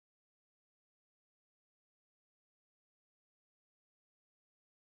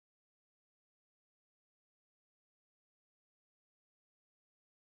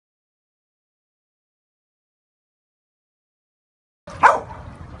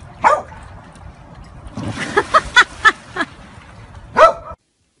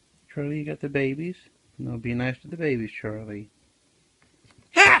Charlie, you got the babies? No, be nice to the babies, Charlie.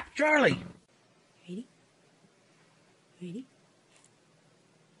 Ha! Charlie! Ready? Ready?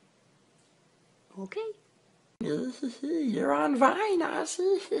 Okay. You're on Vine, I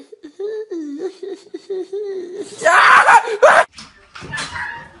see.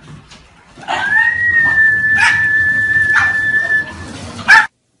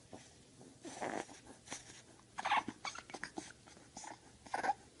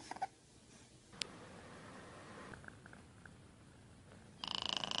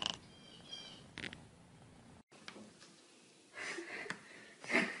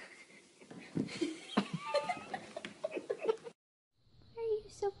 Why are you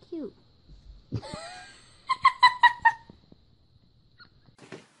so cute?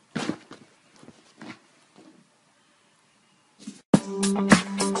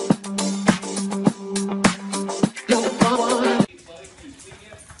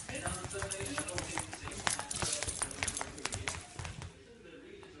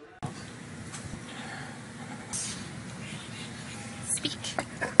 Speak.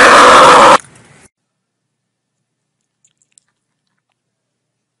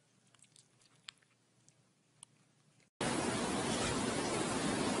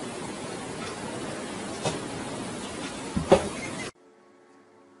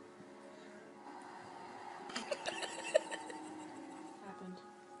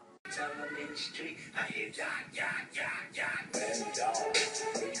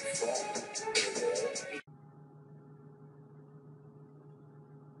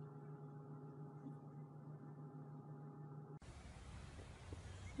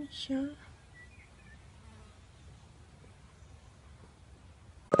 Sure.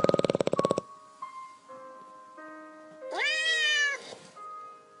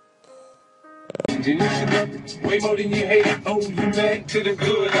 You should love it way more than you hate it. Oh, you mad to the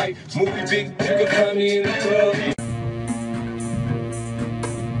good, like movie big. You can find me in the club.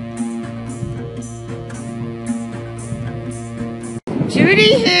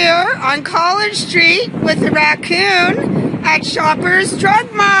 Judy here on College Street with a raccoon at Shoppers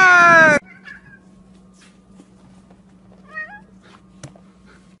Drug Mart.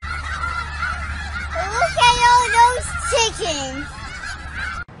 Look at all those chickens.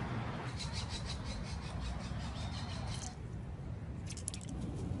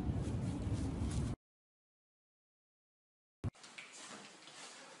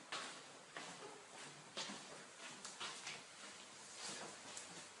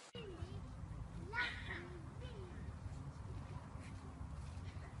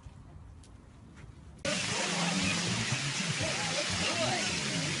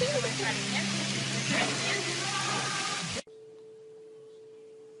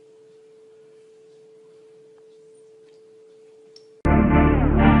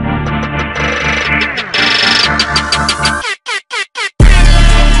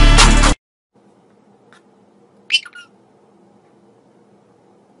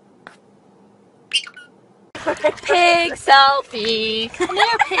 Pig selfie. Come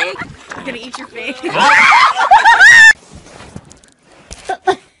here, pig. I'm gonna eat your face.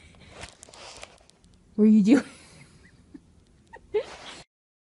 What are you doing?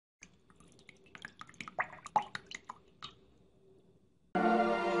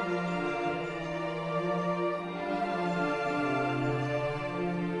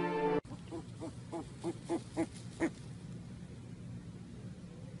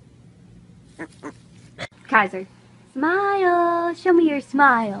 Kaiser. Smile. Show me your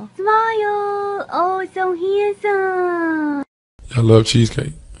smile. Smile. Oh, so handsome. I love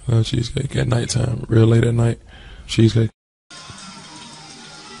cheesecake. I love cheesecake at nighttime, real late at night. Cheesecake. I'm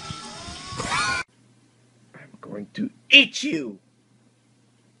going to eat you!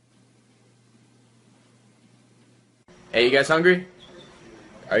 Hey, you guys hungry?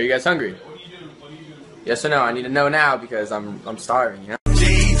 Are you guys hungry? Yes or no? I need to know now because I'm starving, you know?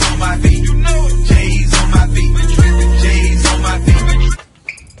 J's on my feet, you know it. J's on my feet, J's on my feet.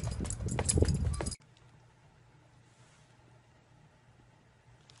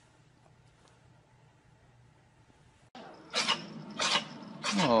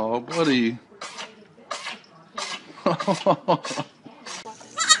 Oh, buddy.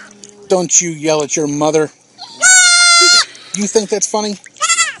 Don't you yell at your mother. You think that's funny?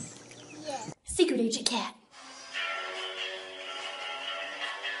 Secret Agent Cat.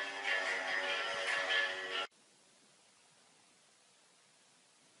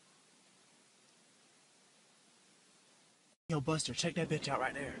 Yo, Buster, check that bitch out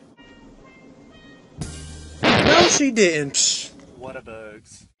right there. No, she didn't. Psh. What a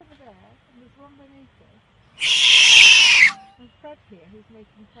bugs. Fred's here, who's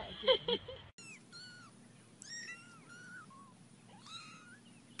making quite a difference.